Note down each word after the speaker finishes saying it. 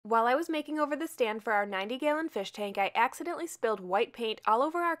While I was making over the stand for our 90-gallon fish tank, I accidentally spilled white paint all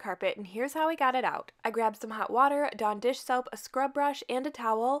over our carpet, and here's how I got it out. I grabbed some hot water, Dawn dish soap, a scrub brush, and a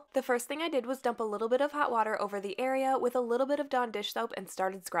towel. The first thing I did was dump a little bit of hot water over the area with a little bit of Dawn dish soap and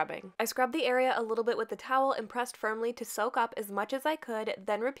started scrubbing. I scrubbed the area a little bit with the towel and pressed firmly to soak up as much as I could,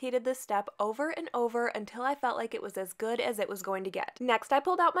 then repeated this step over and over until I felt like it was as good as it was going to get. Next, I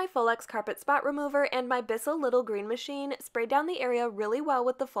pulled out my Full-X carpet spot remover and my Bissell little green machine, sprayed down the area really well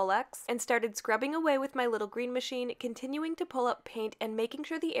with the Full-X, and started scrubbing away with my little green machine, continuing to pull up paint and making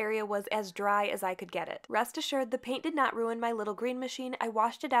sure the area was as dry as I could get it. Rest assured, the paint did not ruin my little green machine. I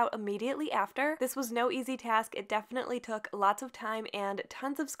washed it out immediately after. This was no easy task. It definitely took lots of time and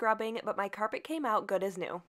tons of scrubbing, but my carpet came out good as new.